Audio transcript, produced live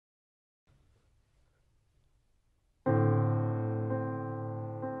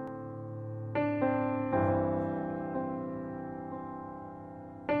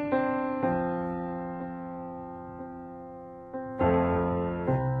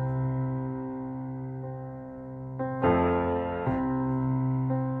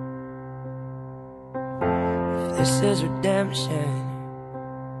this is redemption.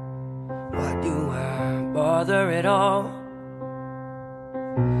 Why do I bother at all?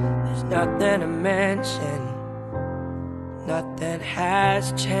 There's nothing to mention, nothing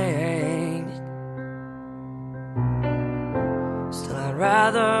has changed. Still I'd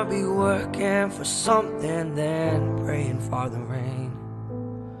rather be working for something than praying for the rain.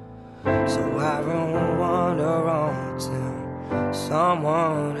 So I won't wander on till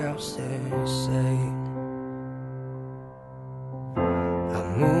someone else is saved.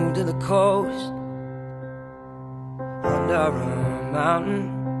 I moved to the coast, under a mountain.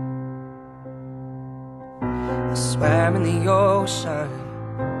 I swam in the ocean,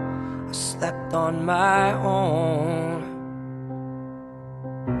 I slept on my own.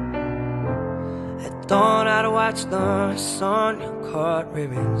 At dawn I'd watch the sun cut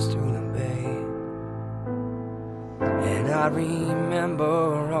ribbons through the bay, and I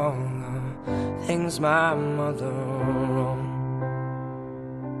remember all the things my mother wrote.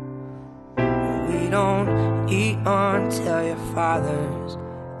 We don't eat until your father's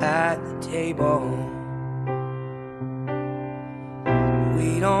at the table.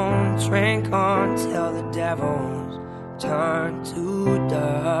 We don't drink until the devil's turned to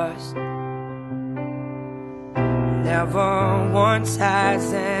dust. Never once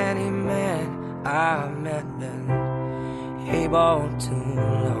has any man I met been able to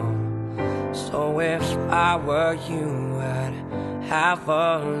know. So if I were you, I'd have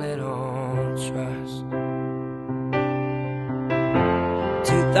a little trust.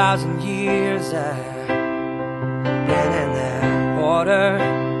 2,000 years I've been in that water.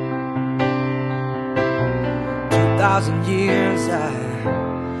 2,000 years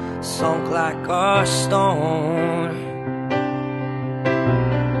I sunk like a stone,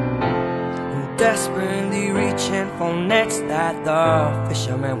 and desperately reaching for nets that the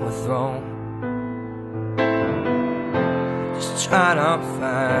fishermen were thrown. Just trying to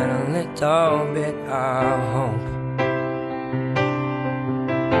find a little bit of hope.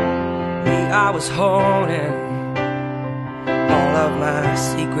 Me, I was holding all of my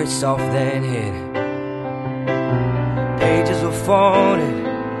secrets soft and hid. Pages were folded,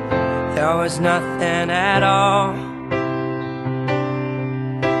 there was nothing at all.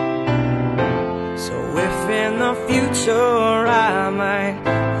 So if in the future I might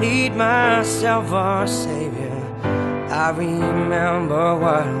need myself a savior, I remember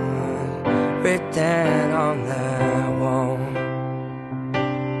what was written on that wall.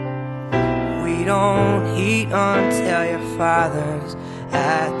 We don't eat until your father's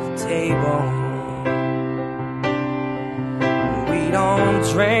at the table. We don't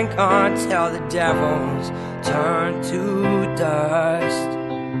drink until the devil's turned to dust.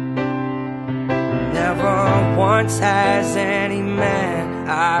 Never once has any man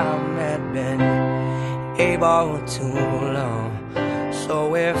I met been able to know. So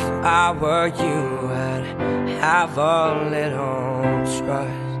if I were you, I'd have a little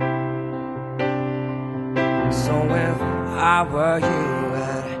trust. So if I were you,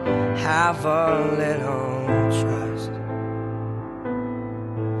 I'd have a little trust.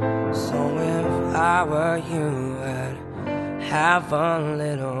 So if I were you, I'd have a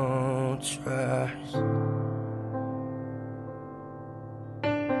little trust.